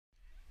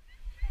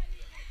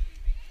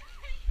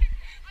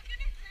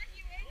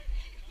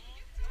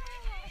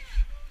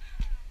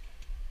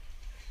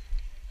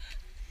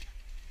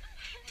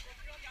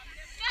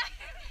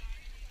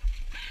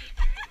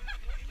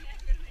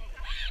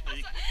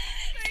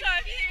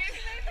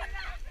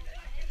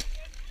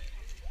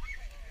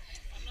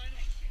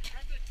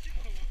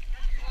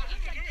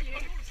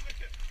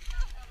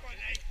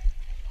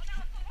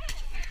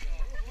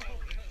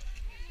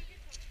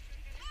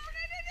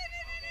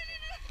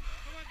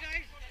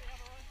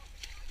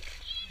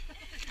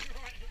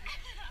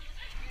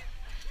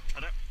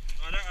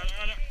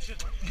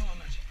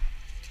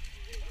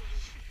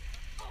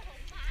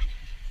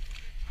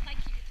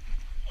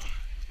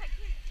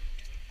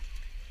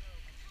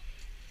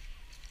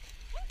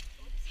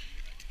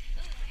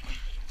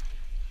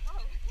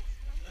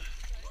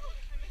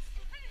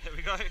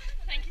go.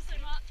 Thank you so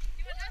much.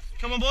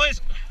 Come on,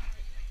 boys.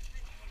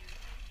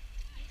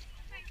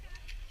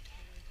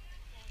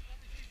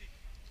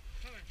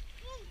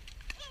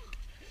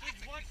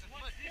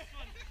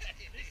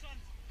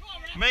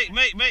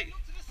 Mate,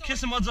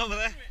 kiss the muds over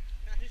there.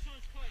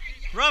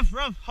 Rav,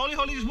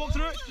 Holly, just walk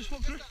through it. Just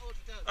walk through it.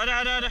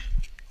 Ada,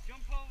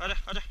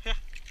 yeah.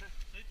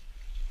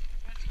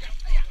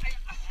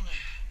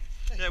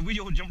 Yeah, we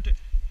all jumped it.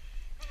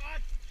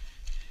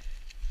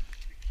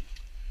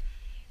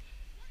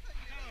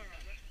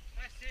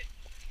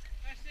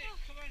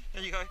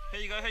 Here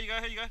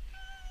you go.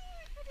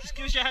 Just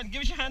give us your hand,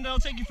 and I'll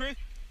take you through.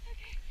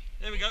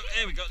 There we go,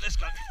 let's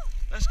go.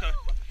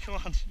 Come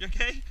on, you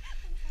okay?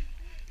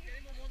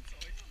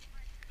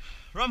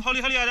 Rum, Holly,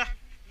 Ada.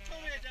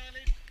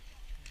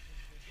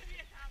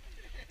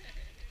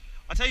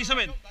 I'll tell you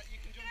something.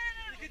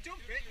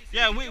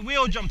 Yeah, we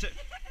all jumped it.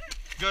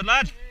 Good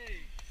lad.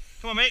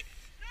 Come on, mate.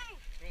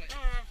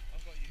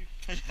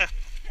 Yeah.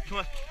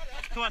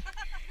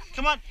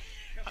 Come on.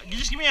 You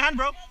just give me a hand,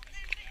 bro.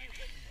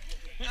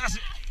 That's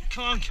it.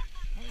 Come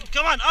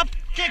on, up,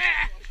 kick.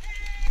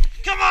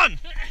 Come on.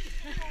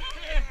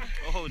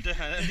 Oh, damn,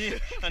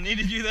 I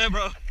needed you there,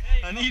 bro.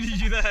 I needed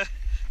you there.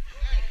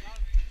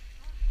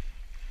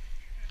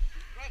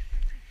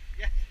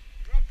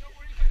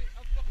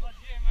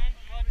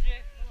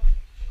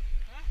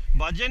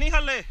 Bajje nahi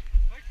halle.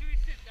 Why should we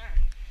sit down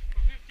for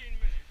 15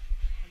 minutes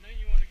and then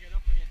you want to get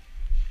up again?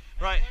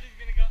 Right. Everybody's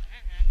going to go,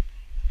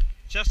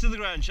 Chest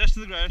to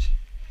the ground.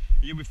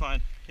 You'll be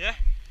fine. Yeah?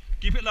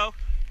 Keep it low.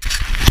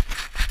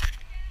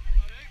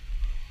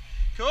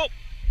 Cool.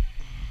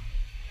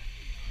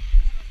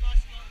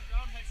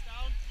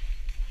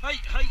 Hey.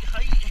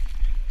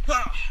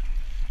 Ah.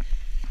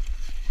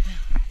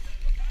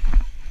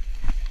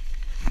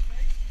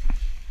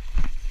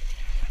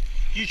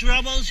 Use your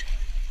elbows.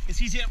 It's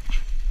easier.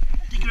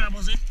 Dig your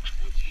elbows in.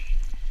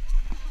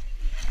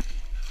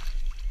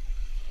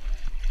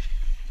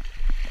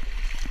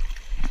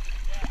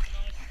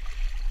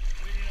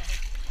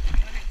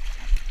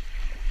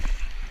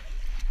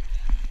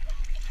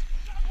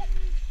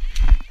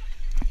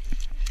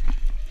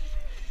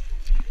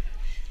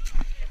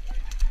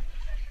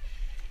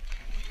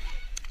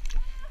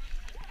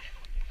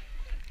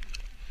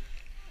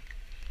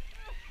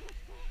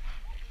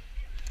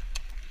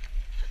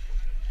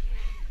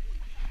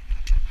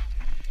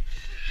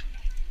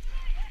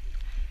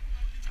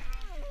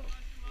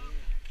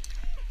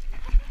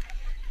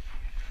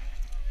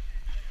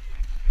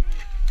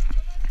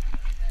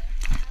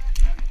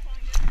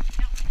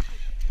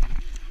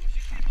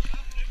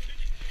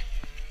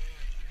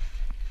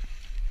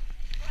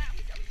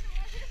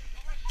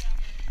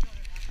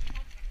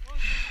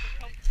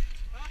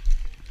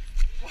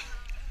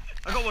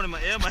 I got one in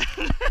my ear, man.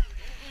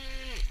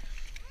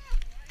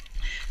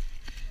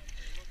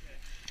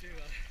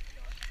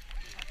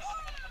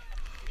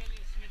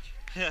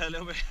 Yeah, a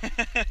little bit.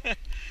 It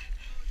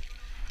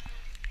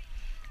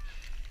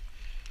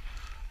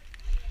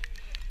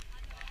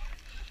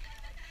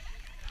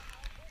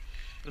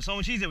was so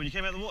much easier when you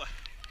came out of the water.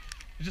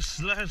 You just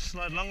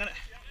slide along in it.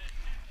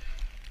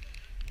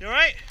 You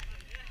alright?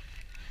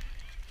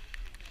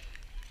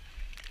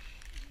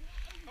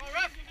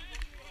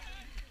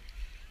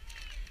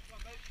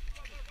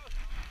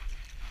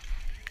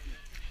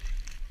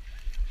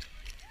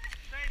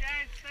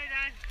 Stay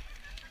down.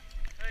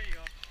 There you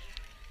go.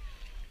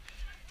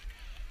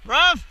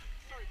 Rav!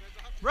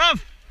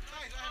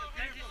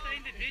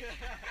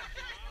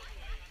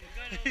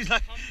 He's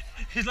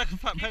like a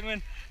fat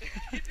penguin.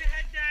 Keep your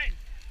head down.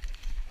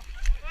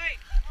 Wait.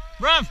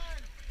 Rav!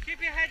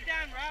 Keep your head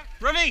down, Rav.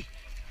 Ravi!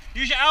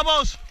 Use your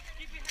elbows.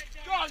 Keep your head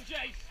down. Go on,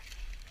 Jace.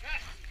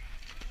 Yes.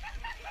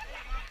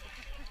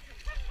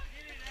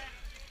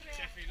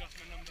 Jeffrey lost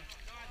my number.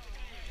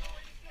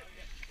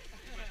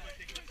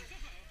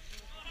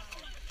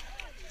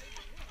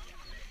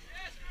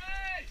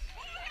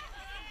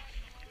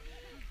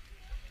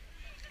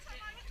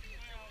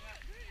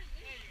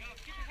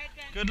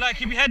 Good luck,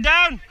 keep your head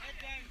down.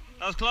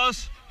 That was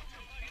close.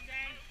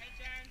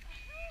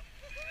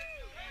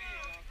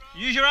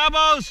 Use your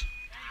elbows.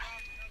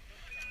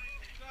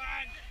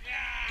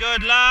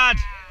 Good lad.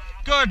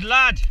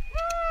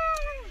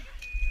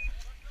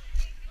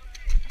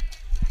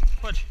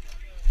 What?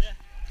 Yeah.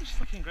 What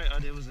fucking great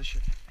idea was this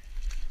shit?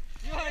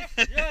 Yes.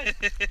 Such a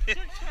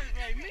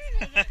mean.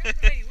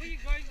 Hey, where are you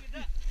going with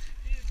that?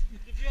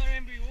 The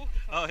BRMB walk.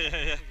 Oh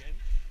yeah.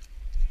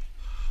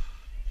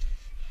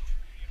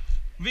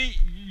 V,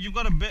 you've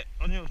got a bit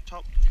on your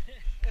top.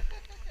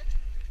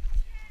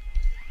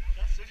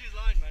 That's Suji's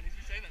line, man. Is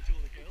he saying that to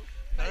all the girls?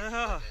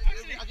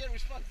 I get a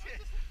response,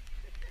 yes.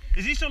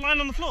 Is he still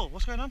lying on the floor?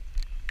 What's going on?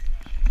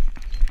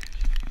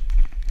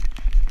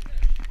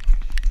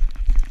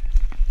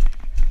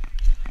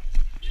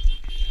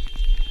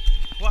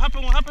 What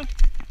happened?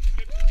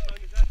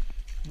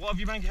 What have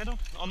you banged your head on?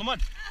 On the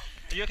mud?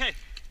 Are you okay?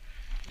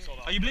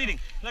 Are you bleeding?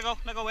 Let go,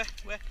 where?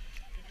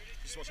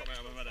 Just watch out, mate,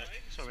 I'm a medic.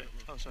 Sorry.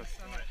 Oh, sorry.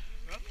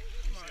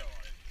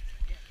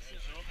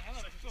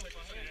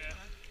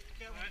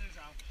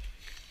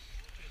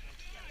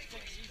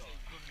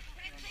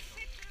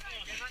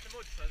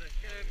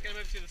 Get him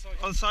over to the side.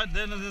 On the side,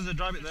 then there's a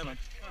dry bit there, man.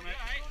 Oh, mate.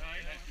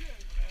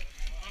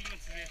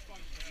 Ambulance is here.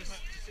 Just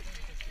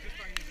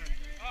bang these in.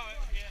 Oh,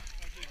 yeah.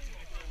 Thank you.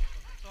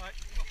 It's alright.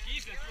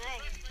 Jesus, we're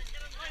all.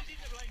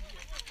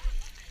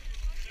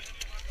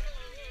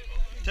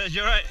 Tez,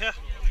 you alright? Yeah.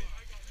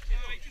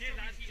 Cheers,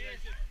 lads. Cheers.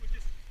 We'll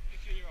just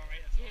make sure you're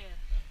alright. Yeah.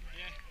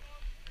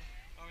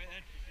 Alright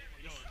then.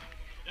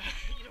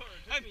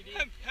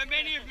 How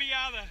many of me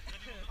are there?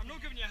 I'm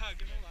not giving you a hug,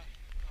 you know that.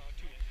 Oh,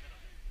 two.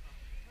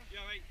 You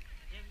alright?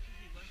 Yeah.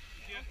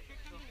 You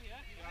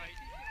alright?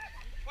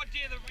 What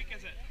day of the week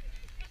is it?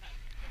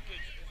 Good.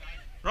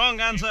 Wrong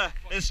answer.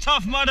 It's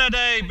Tough Mudder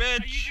Day, Are you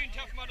bitch. doing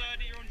Tough Mudder at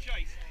your own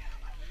choice?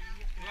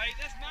 Right,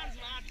 this man's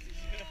mad.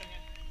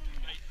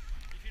 Right,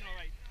 you feel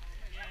alright?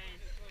 Yeah,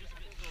 just a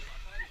bit sore.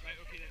 Right,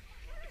 okay then.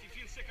 If you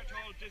feel sick at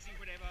all, dizzy,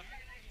 whatever,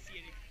 see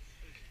any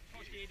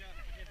first aider,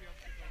 whatever you're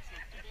sick on, so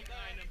keep an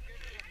eye on them.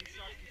 You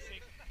start to be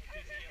sick,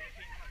 dizzy,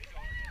 everything, so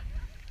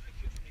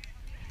it's just me.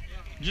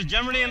 Just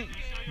generally in,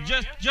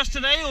 just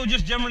today or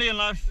just generally in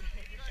life?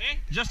 Eh?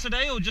 Just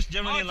today or just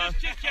generally in life?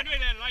 Just generally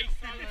in life.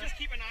 Just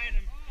keep an eye on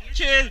him.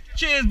 Cheers,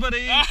 cheers,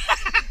 buddy.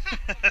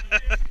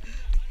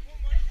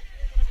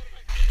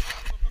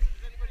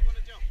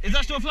 Is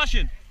that still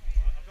flashing?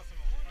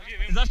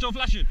 Is that still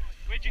flashing?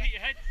 Where'd you hit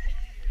your head?